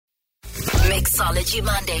Mixology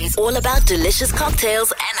Mondays, all about delicious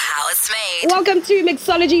cocktails and how it's made. Welcome to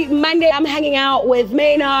Mixology Monday. I'm hanging out with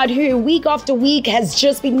Maynard, who week after week has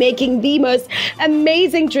just been making the most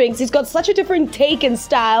amazing drinks. He's got such a different take and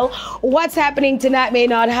style. What's happening tonight,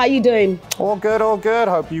 Maynard? How are you doing? All good, all good.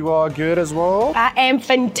 Hope you are good as well. I am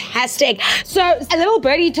fantastic. So a little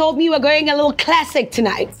birdie told me we're going a little classic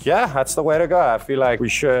tonight. Yeah, that's the way to go. I feel like we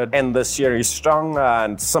should end this series strong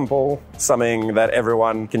and simple, something that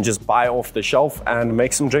everyone can just buy off the shelf and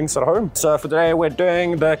make some drinks at home. So for today, we're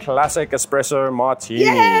doing the classic Espresso Martini.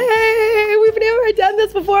 Yay! We've never done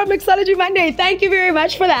this before on Mixology Monday. Thank you very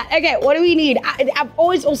much for that. Okay, what do we need? I've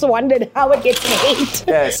always also wondered how it gets made.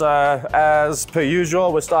 Yeah, so as per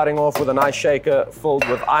usual, we're starting off with a nice shaker filled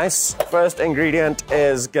with ice. First ingredient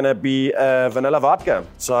is gonna be vanilla vodka.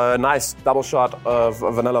 So a nice double shot of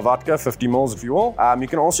vanilla vodka, 50 mils if you will. You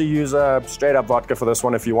can also use a straight up vodka for this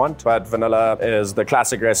one if you want, but vanilla is the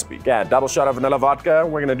classic recipe. Yeah, double shot of vanilla vodka.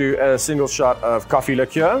 We're gonna do a single shot of coffee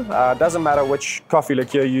liqueur. Doesn't matter which coffee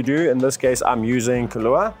liqueur you do. In this case, I'm using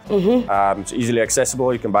Kahlua. It's easily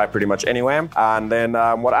accessible. You can buy it pretty much anywhere. And then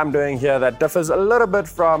what I'm doing here that differs a little bit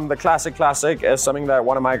from the classic is something that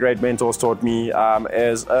one of my great mentors taught me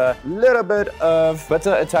is a little bit of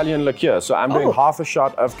bitter Italian liqueur. So I'm doing half a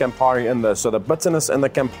shot of Campari in this. So the bitterness in the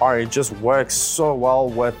Campari just works so well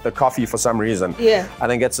with the coffee for some reason. Yeah. I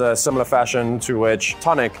think it's a similar fashion to which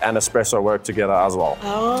tonic and espresso work together as well.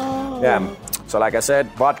 Oh. Yeah. So like I said,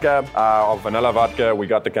 vodka, or vanilla vodka, we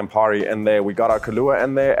got the Campari in there, we got our Kahlua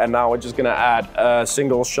in there, and now we're just gonna add a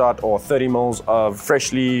single shot or 30 mils of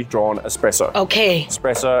freshly drawn espresso. Okay.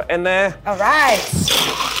 Espresso in there. All right.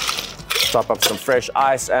 Top up some fresh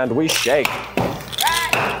ice and we shake.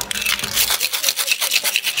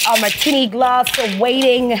 Our martini glass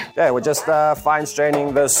waiting. Yeah, we're just fine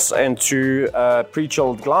straining this into a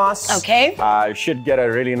pre-chilled glass. Okay. You should get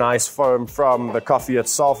a really nice foam from the coffee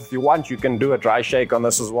itself. If you want, you can do a dry shake on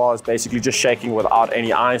this as well. It's basically just shaking without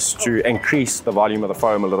any ice to increase the volume of the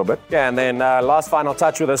foam a little bit. Yeah, and then last final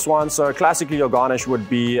touch with this one. So classically, your garnish would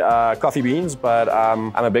be coffee beans, but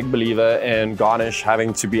I'm a big believer in garnish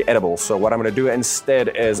having to be edible. So what I'm gonna do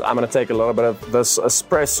instead is I'm gonna take a little bit of this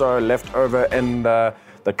espresso left over in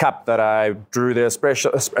the cup that I drew the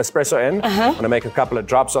espresso in. I'm gonna make a couple of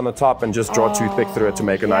drops on the top and just draw a toothpick through it to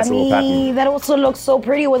make a nice little pattern. That also looks so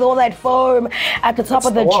pretty with all that foam at the top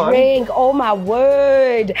of the drink. Oh my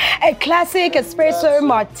word. A classic espresso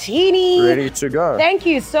martini. Ready to go. Thank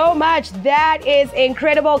you so much. That is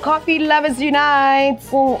incredible. Coffee lovers unite.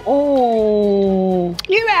 Ooh.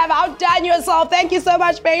 You have outdone yourself. Thank you so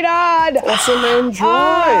much, Maynard. Awesome,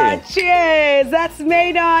 enjoy. Cheers. That's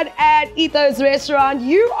Maynard at Ethos Restaurant.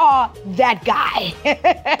 You are that guy.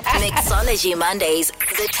 Mixology Mondays,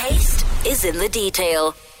 the taste is in the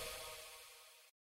detail.